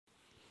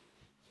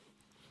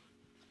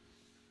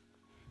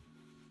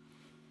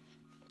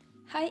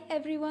Hi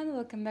everyone,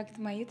 welcome back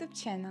to my YouTube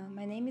channel.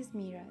 My name is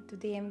Mira.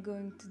 Today I'm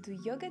going to do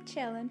yoga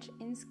challenge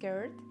in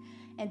skirt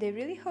and I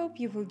really hope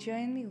you will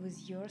join me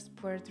with your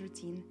sport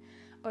routine.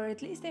 Or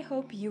at least I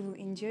hope you will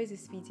enjoy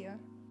this video.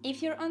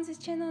 If you're on this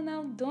channel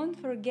now, don't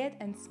forget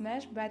and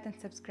smash button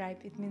subscribe.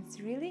 It means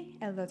really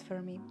a lot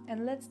for me.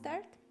 And let's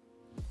start.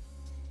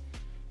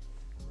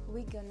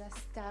 We're gonna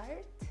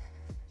start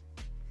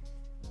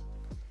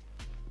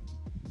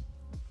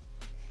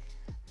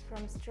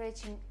from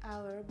stretching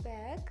our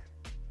back.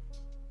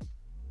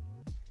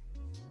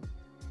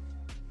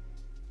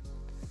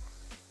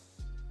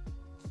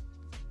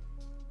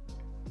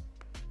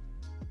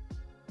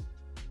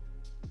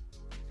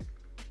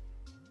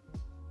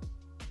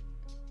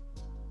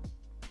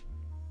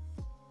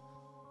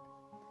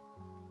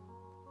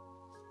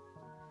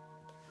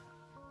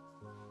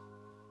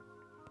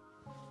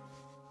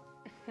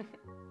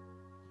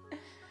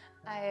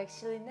 I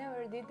actually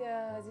never did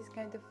this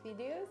kind of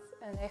videos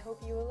and I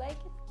hope you will like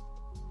it.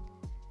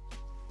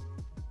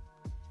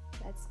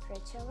 Let's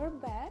stretch our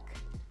back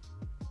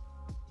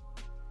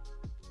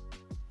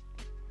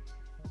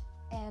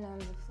and on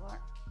the floor,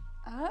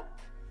 up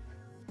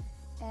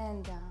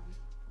and down.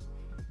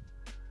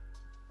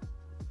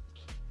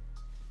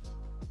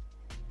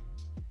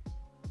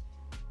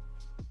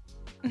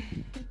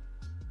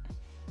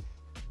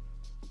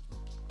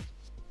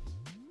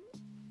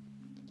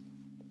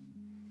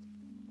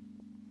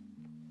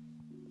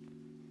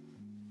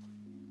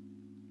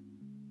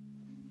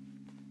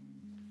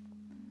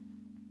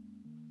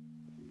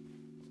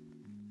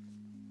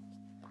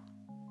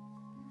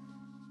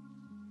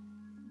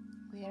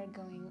 We are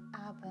going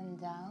up and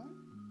down.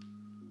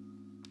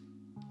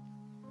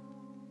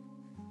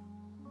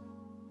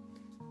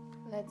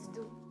 Let's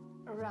do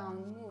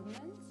round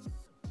movements.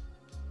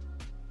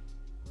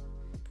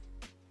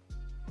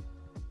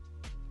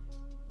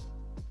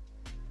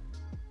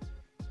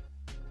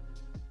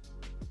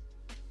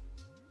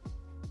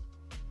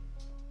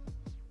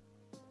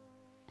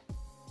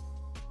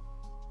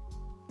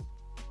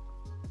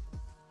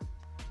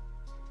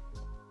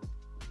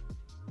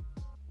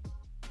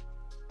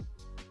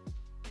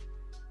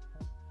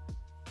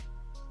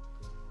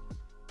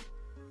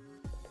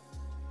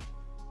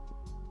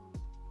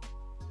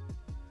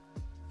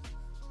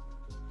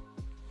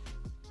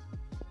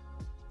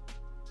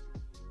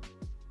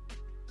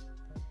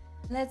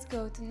 Let's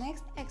go to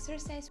next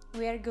exercise.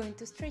 We are going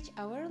to stretch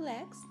our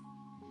legs.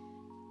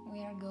 We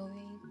are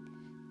going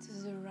to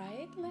the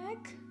right leg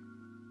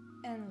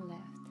and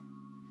left.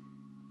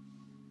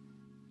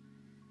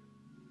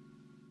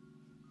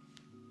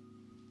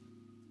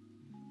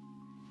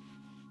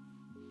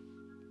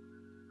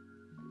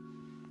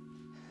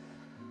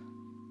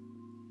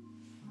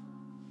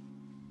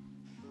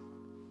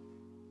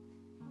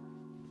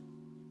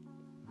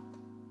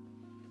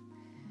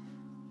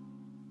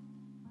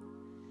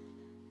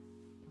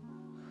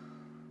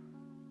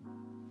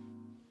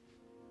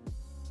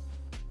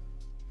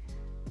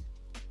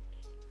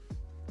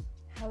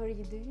 How are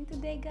you doing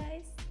today,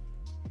 guys?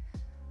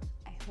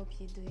 I hope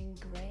you're doing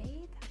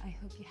great. I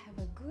hope you have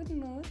a good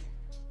mood.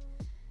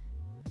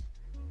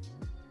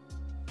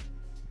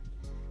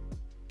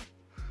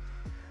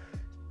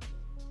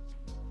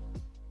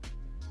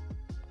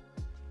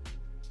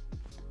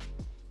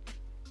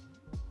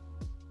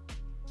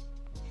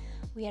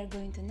 We are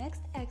going to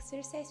next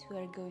exercise. We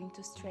are going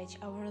to stretch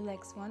our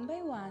legs one by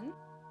one.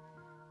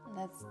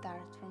 Let's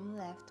start from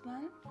left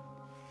one.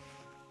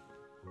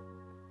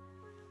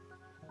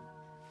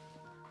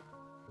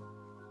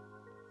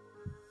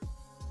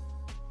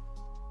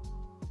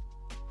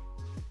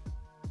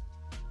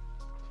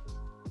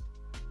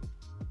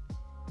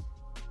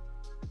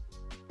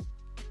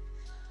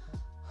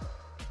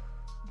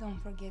 Don't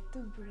forget to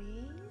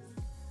breathe.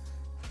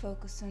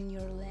 Focus on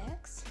your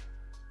legs.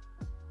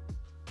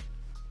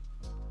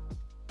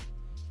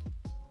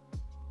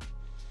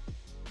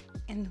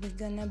 And we're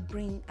gonna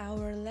bring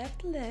our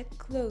left leg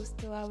close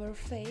to our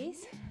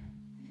face.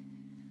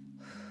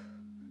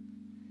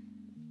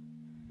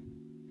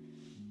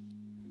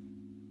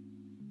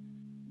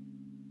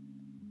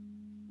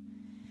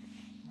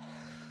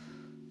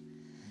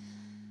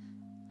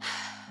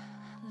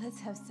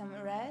 Let's have some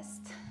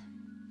rest.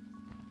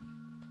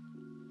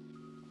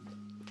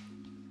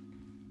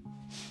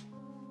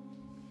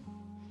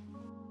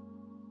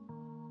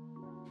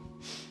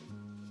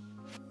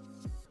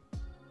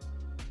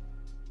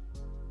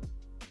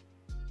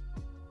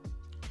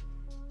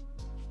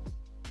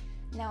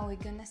 Now we're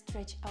gonna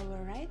stretch our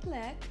right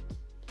leg.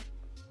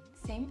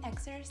 Same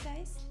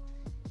exercise.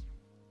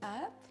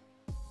 Up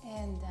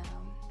and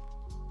down.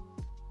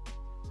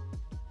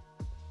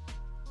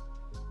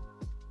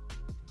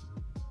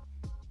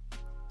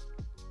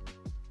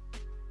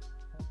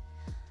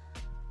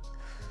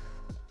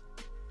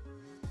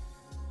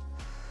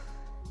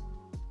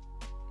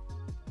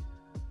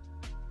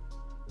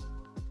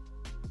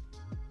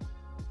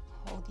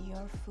 Hold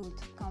your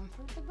foot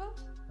comfortable.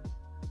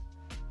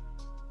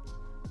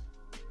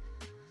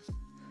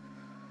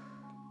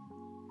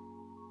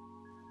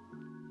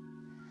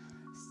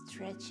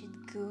 Stretch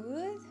it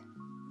good.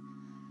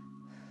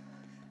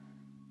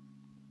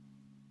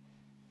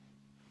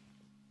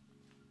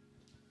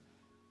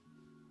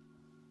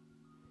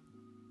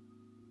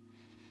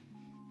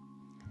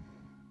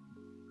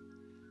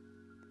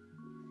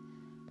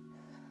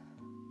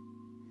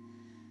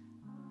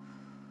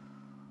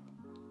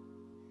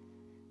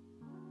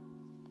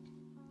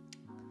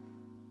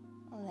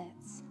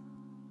 let's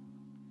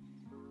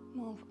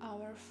move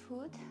our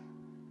foot.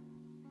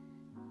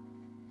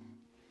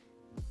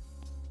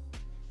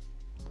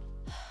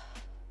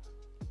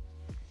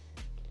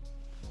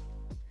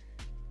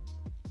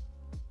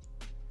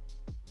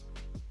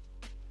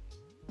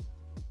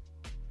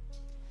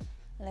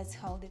 Let's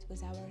hold it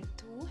with our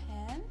 2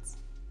 hands.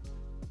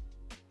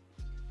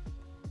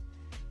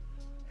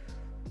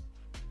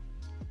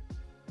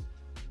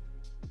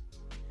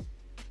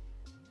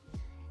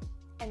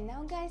 And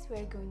now guys, we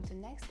are going to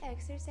next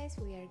exercise.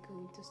 We are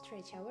going to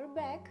stretch our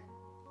back.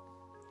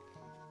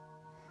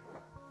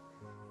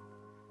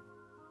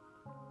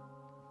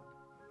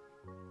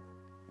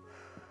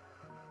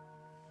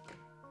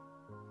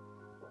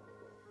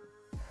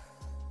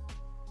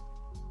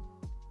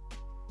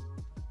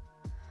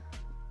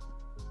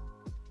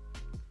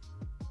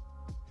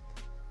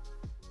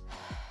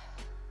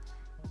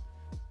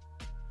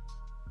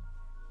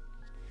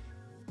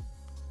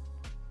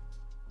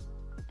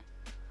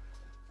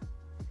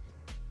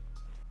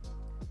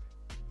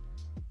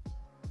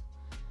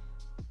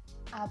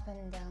 Up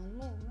and down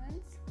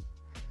movements.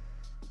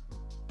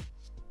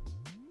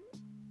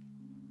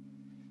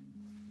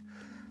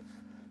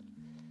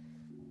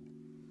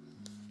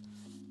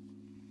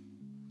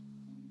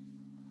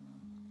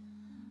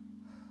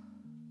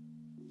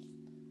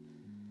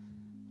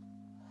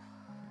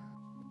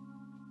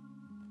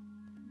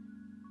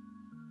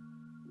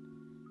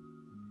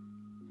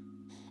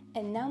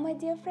 And now, my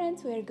dear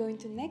friends, we are going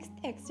to next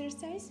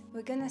exercise.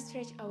 We're gonna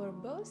stretch our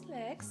both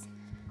legs.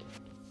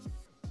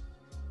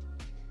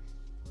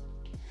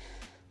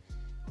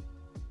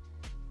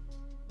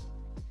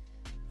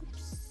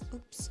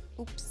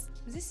 Oops,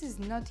 this is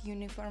not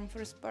uniform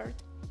for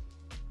sport,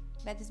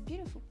 but it's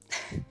beautiful.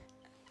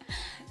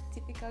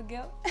 Typical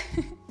girl.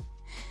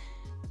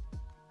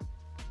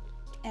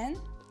 And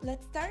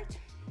let's start.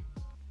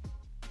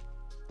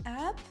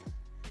 Up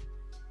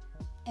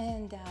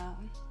and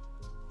down.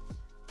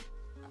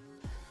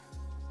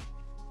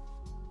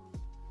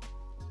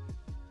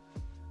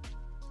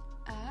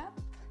 Up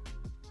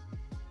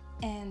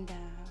and down.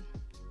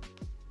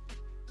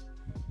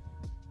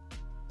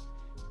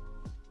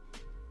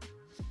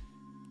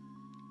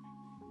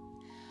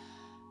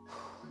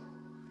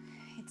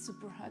 It's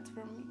super hot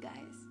for me,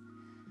 guys.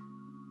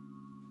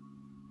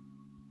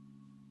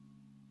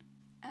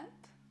 Up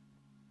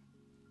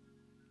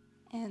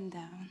and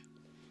down.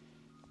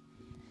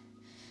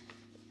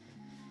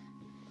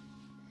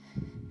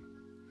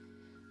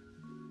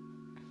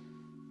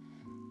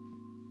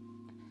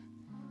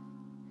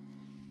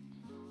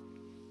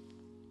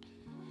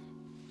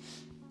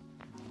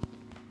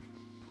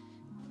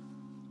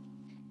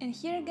 And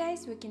here,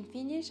 guys, we can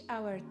finish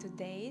our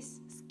today's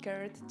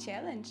skirt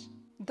challenge.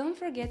 Don't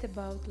forget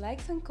about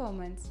likes and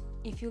comments.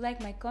 If you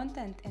like my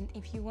content and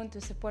if you want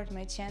to support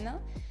my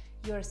channel,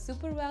 you are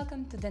super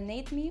welcome to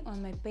donate me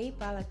on my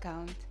PayPal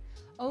account.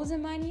 All the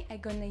money I'm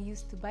gonna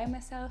use to buy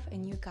myself a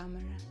new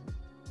camera.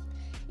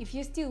 If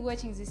you're still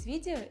watching this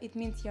video, it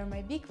means you're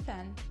my big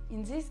fan.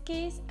 In this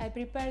case, I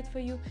prepared for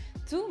you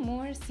 2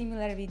 more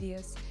similar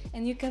videos,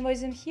 and you can watch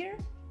them here.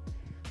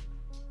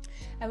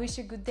 I wish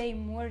you a good day,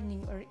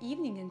 morning or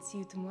evening, and see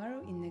you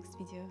tomorrow in next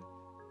video.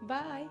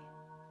 Bye!